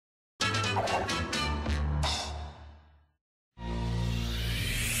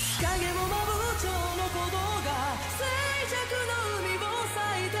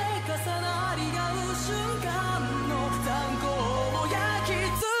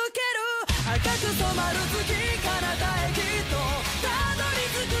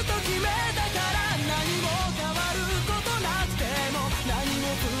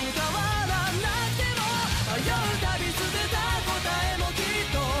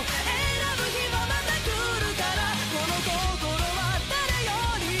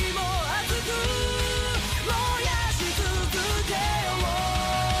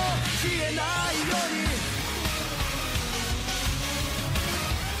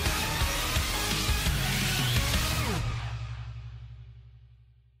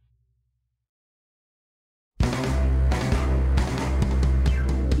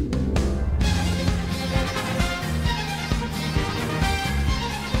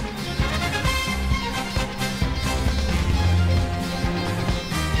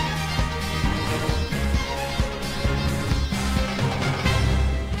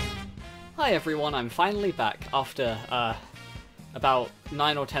Hi everyone, I'm finally back after, about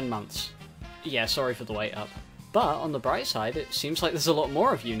 9 or 10 months. Yeah, sorry for the wait up. But on the bright side, it seems like there's a lot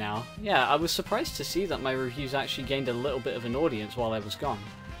more of you now. Yeah, I was surprised to see that my reviews actually gained a little bit of an audience while I was gone.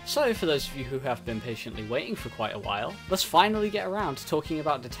 So for those of you who have been patiently waiting for quite a while, let's finally get around to talking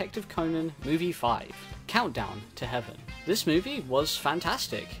about Detective Conan Movie 5, Countdown to Heaven. This movie was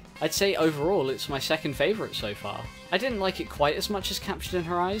fantastic. I'd say overall it's my second favourite so far. I didn't like it quite as much as Captured in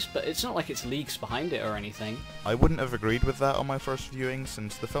Her Eyes, but it's not like it's leagues behind it or anything. I wouldn't have agreed with that on my first viewing,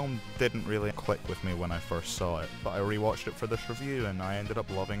 since the film didn't really click with me when I first saw it, but I rewatched it for this review and I ended up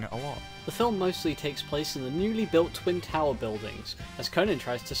loving it a lot. The film mostly takes place in the newly built Twin Tower buildings, as Conan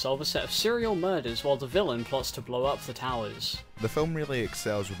tries to solve a set of serial murders while the villain plots to blow up the towers. The film really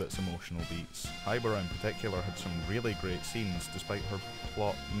excels with its emotional beats. Hybera in particular had some really great scenes, despite her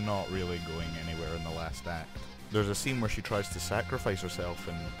plot not really going anywhere in the last act. There's a scene where she tries to sacrifice herself,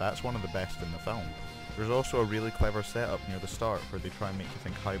 and that's one of the best in the film. There's also a really clever setup near the start where they try and make you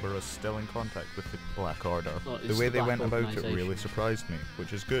think Hybera's still in contact with the Black Order. The way they went about it really surprised me,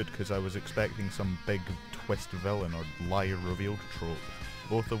 which is good because I was expecting some big twist villain or liar revealed trope,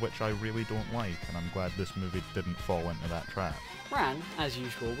 both of which I really don't like, and I'm glad this movie didn't fall into that trap. Ran, as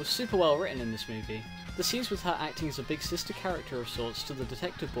usual, was super well written in this movie. The scenes with her acting as a big sister character of sorts to the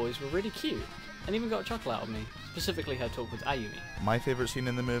detective boys were really cute, and even got a chuckle out of me, specifically her talk with Ayumi. My favourite scene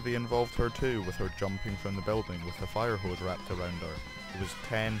in the movie involved her too, with her jumping from the building with a fire hose wrapped around her. It was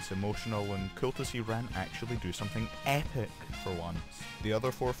tense, emotional, and cool to see Ran actually do something epic for once. The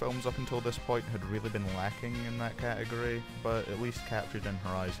other 4 films up until this point had really been lacking in that category, but at least Captured in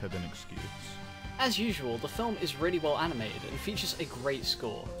Her Eyes had an excuse. As usual, the film is really well animated and features a great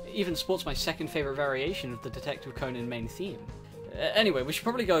score. It even sports my second favourite variation of the Detective Conan main theme. Anyway, we should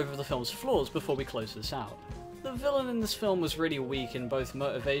probably go over the film's flaws before we close this out. The villain in this film was really weak in both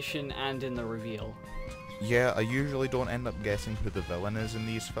motivation and in the reveal. Yeah, I usually don't end up guessing who the villain is in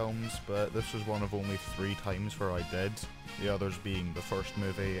these films, but this was one of only 3 times where I did, the others being the first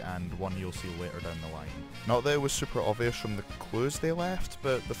movie and one you'll see later down the line. Not that it was super obvious from the clues they left,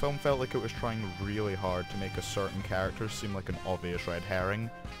 but the film felt like it was trying really hard to make a certain character seem like an obvious red herring,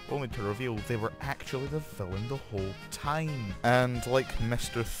 only to reveal they were actually the villain the whole time. And like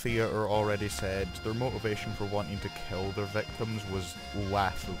Mr. Theatre already said, their motivation for wanting to kill their victims was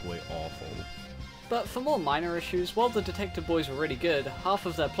laughably awful. But for more minor issues, while the detective boys were really good, half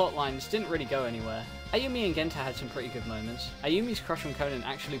of their plot lines didn't really go anywhere. Ayumi and Genta had some pretty good moments. Ayumi's crush on Conan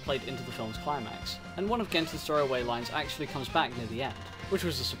actually played into the film's climax, and one of Genta's throwaway lines actually comes back near the end, which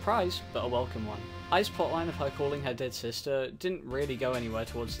was a surprise, but a welcome one. Ai's plotline of her calling her dead sister didn't really go anywhere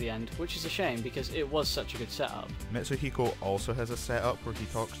towards the end, which is a shame because it was such a good setup. Mitsuhiko also has a setup where he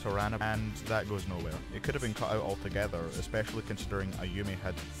talks to Rana, and that goes nowhere. It could have been cut out altogether, especially considering Ayumi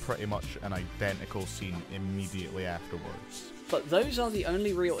had pretty much an identical scene immediately afterwards. But those are the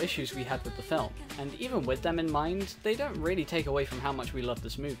only real issues we had with the film, and even with them in mind, they don't really take away from how much we love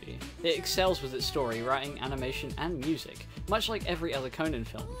this movie. It excels with its story, writing, animation, and music, much like every other Conan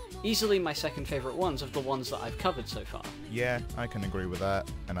film. Easily my second favourite ones of the ones that I've covered so far. Yeah, I can agree with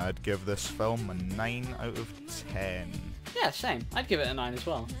that, and I'd give this film a 9 out of 10. Yeah, same. I'd give it a 9 as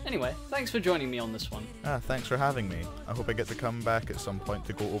well. Anyway, thanks for joining me on this one. Thanks for having me. I hope I get to come back at some point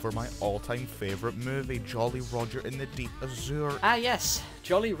to go over my all-time favourite movie, Jolly Roger in the Deep Azure. Ah yes,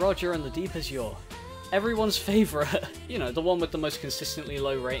 Jolly Roger and the Deep Azure. everyone's favorite. You know, the one with the most consistently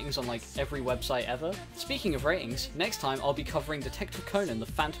low ratings on like every website ever. Speaking of ratings, next time I'll be covering Detective Conan, The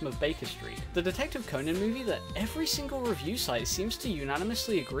Phantom of Baker Street. The Detective Conan movie that every single review site seems to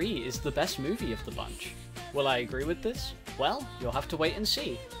unanimously agree is the best movie of the bunch. Will I agree with this? Well, you'll have to wait and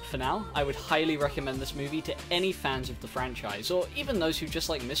see. For now, I would highly recommend this movie to any fans of the franchise, or even those who just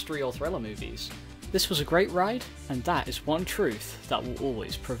like mystery or thriller movies. This was a great ride, and that is one truth that will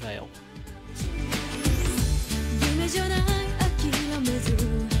always prevail.